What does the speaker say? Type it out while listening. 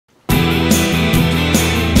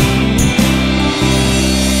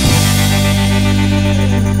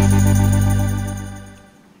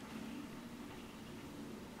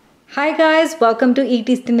Hi guys, welcome to Eat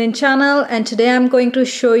East Indian channel, and today I'm going to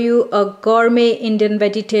show you a gourmet Indian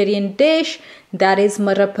vegetarian dish, that is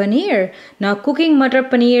Matar Paneer. Now cooking Matar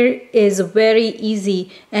Paneer is very easy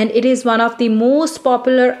and it is one of the most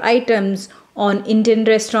popular items on Indian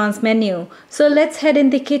restaurants menu. So let's head in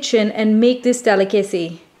the kitchen and make this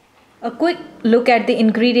delicacy. A quick look at the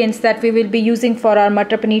ingredients that we will be using for our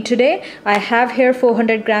Matar Paneer today. I have here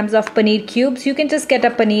 400 grams of paneer cubes. You can just get a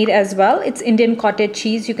paneer as well. It's Indian cottage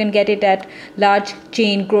cheese. You can get it at large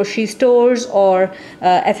chain grocery stores or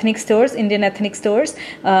ethnic stores, Indian ethnic stores.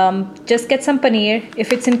 Just get some paneer.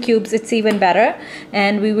 If it's in cubes, it's even better.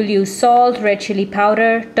 And we will use salt, red chili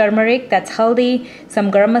powder, turmeric, that's haldi, some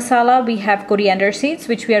garam masala. We have coriander seeds,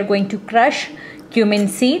 which we are going to crush, cumin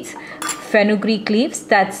seeds, fenugreek leaves,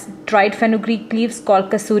 that's dried fenugreek leaves called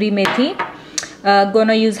Kasoori Methi.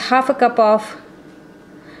 Gonna use half a cup of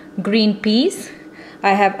green peas.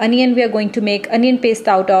 I have onion. We are going to make onion paste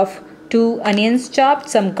out of 2 onions chopped,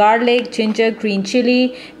 some garlic, ginger, green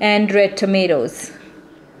chili and red tomatoes.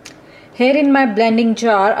 Here in my blending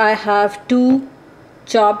jar I have 2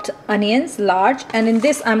 chopped onions, large, and in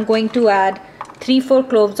this I'm going to add 3-4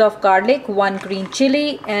 cloves of garlic, 1 green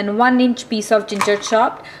chili and 1-inch piece of ginger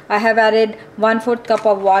chopped. I have added 1/4 cup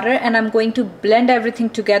of water and I'm going to blend everything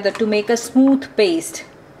together to make a smooth paste.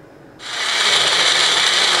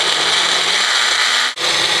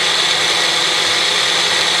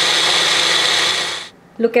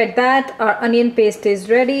 Look at that, our onion paste is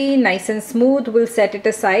ready, nice and smooth. We'll set it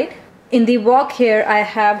aside. In the wok here I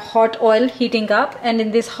have hot oil heating up, and in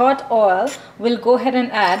this hot oil we'll go ahead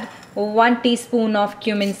and add 1 teaspoon of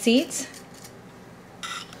cumin seeds,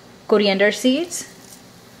 coriander seeds,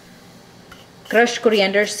 crushed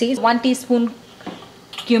coriander seeds, 1 teaspoon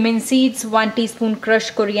cumin seeds, 1 teaspoon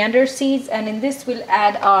crushed coriander seeds, and in this we'll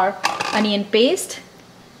add our onion paste.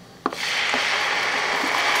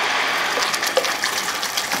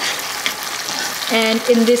 And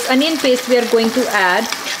in this onion paste we are going to add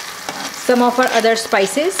some of our other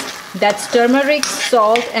spices, that's turmeric,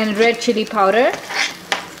 salt and red chili powder.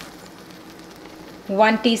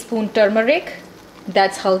 1 teaspoon turmeric,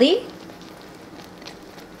 that's haldi,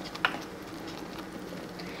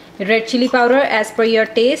 red chili powder as per your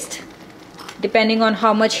taste, depending on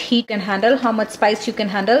how much heat you can handle, how much spice you can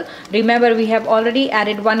handle. Remember, we have already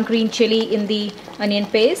added 1 green chili in the onion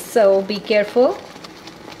paste, so be careful.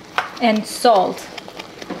 And salt,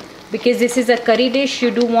 because this is a curry dish,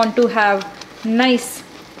 you do want to have nice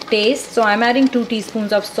taste, so I'm adding 2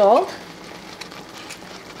 teaspoons of salt.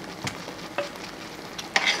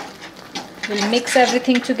 We'll mix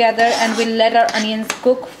everything together and we'll let our onions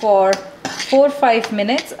cook for 4-5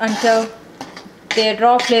 minutes until their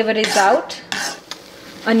raw flavor is out.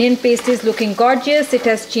 Onion paste is looking gorgeous. It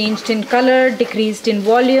has changed in color, decreased in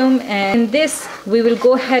volume, and in this we will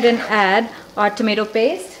go ahead and add our tomato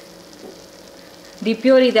paste, the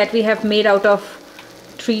puree that we have made out of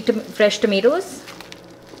 3 fresh tomatoes.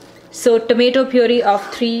 So tomato puree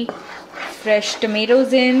of 3 fresh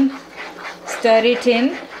tomatoes in, stir it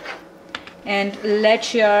in and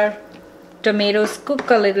let your tomatoes cook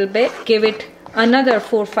a little bit. Give it another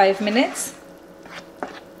 4-5 minutes.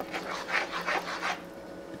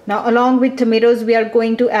 Now along with tomatoes we are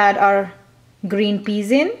going to add our green peas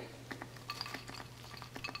in.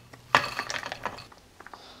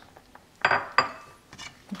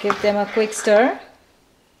 Give them a quick stir.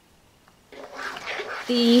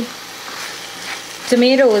 The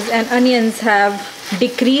tomatoes and onions have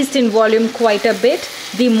decreased in volume quite a bit.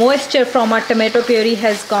 The moisture from our tomato puree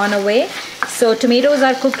has gone away. So tomatoes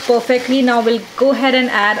are cooked perfectly. Now we'll go ahead and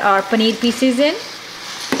add our paneer pieces in.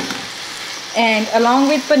 And along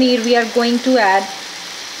with paneer we are going to add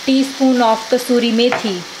teaspoon of Kasoori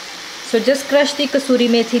Methi. So just crush the Kasoori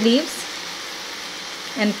Methi leaves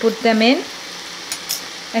and put them in.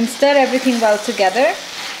 And stir everything well together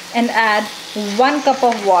and add 1 cup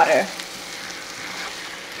of water.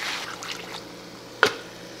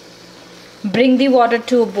 Bring the water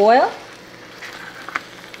to a boil.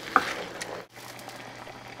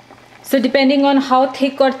 So depending on how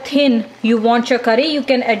thick or thin you want your curry, you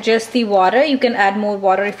can adjust the water. You can add more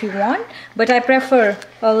water if you want, but I prefer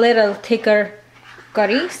a little thicker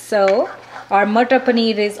curry. So our Matar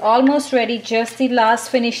Paneer is almost ready. Just the last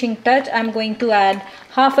finishing touch. I'm going to add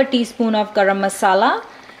half a teaspoon of Garam Masala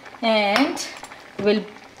and we'll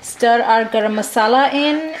stir our Garam Masala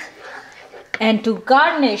in. And to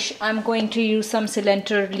garnish, I'm going to use some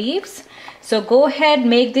cilantro leaves. So go ahead,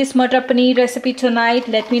 make this Matar Paneer recipe tonight.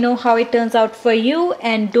 Let me know how it turns out for you.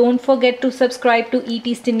 And don't forget to subscribe to Eat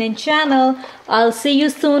East Indian channel. I'll see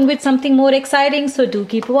you soon with something more exciting. So do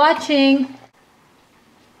keep watching.